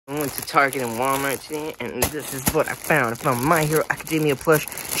went to Target and Walmart today, and this is what I found. I found My Hero Academia plush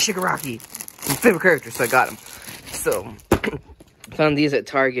Shigaraki, my favorite character, so I got him. So, found these at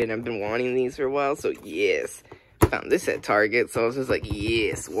Target, and I've been wanting these for a while, so yes. Found this at Target, so I was just like,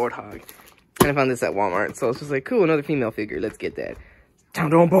 yes, Warthog. And I found this at Walmart, so I was just like, cool, another female figure, let's get that. Time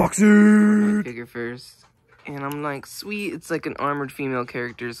to unbox it! Figure first. And I'm like, sweet, it's like an armored female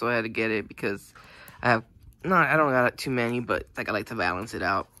character, so I had to get it because I don't got too many, but like I like to balance it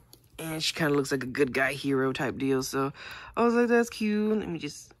out. And she kind of looks like a good guy hero type deal, so I was like, that's cute. Let me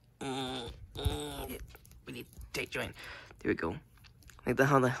just, we need tape joint. There we go. Like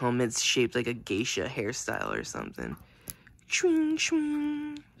how the helmet's shaped like a geisha hairstyle or something. Shwing,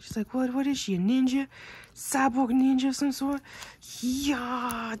 shwing. She's like, what is she, a ninja? Cyborg ninja of some sort?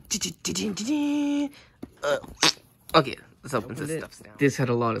 Yeah. Okay, let's open this stuff down. This had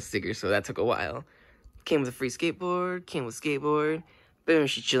a lot of stickers, so that took a while. Came with a free skateboard, came with skateboard. Boom,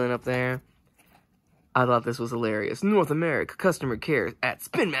 she's chilling up there. I thought this was hilarious. North America customer care at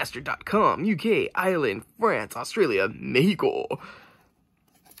spinmaster.com, UK, Ireland, France, Australia, Mexico.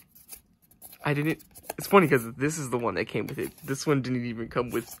 It's funny because this is the one that came with it. This one didn't even come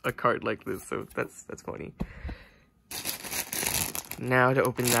with a card like this, so that's funny. Now to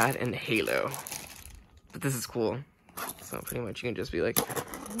open that and Halo. But this is cool. So pretty much you can just be like,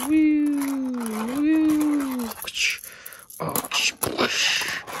 woo, woo, oh,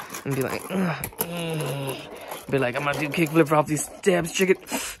 and be like, be like, I'm gonna do kickflip off these steps, check it.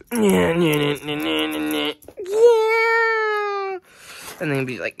 Yeah. And then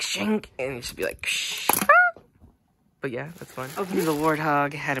be like, shank, and it should be like, but yeah, that's fun. Opening the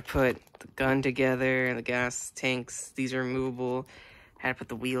Warthog, had to put the gun together and the gas tanks. These are removable. Had to put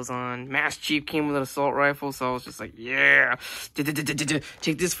the wheels on. Master Chief came with an assault rifle, so I was just like, yeah.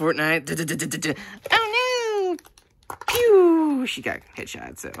 Take this, Fortnite. Oh no! Pew! She got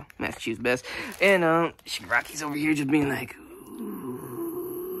headshot, so Master Chief's best. And Shigaraki's over here just being like,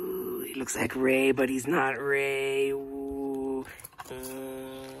 ooh, he looks like Ray, but he's not Ray. Ooh.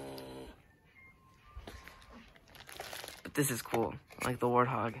 But this is cool. I like the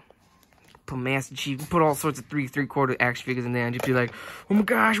Warthog. Put Master Chief, put all sorts of three-quarter action figures in there and just be like, oh my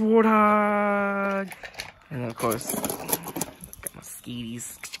gosh, Warthog! And then, of course, got my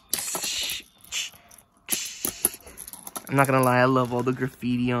Skeeties. I'm not gonna lie, I love all the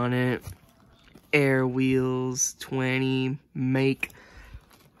graffiti on it. Air Wheels 20, make.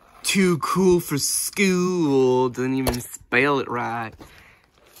 Too cool for school. Doesn't even spell it right.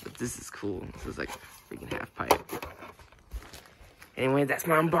 But this is cool. This is like a freaking half pipe. Anyway, that's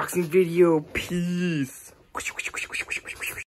my unboxing video. Peace.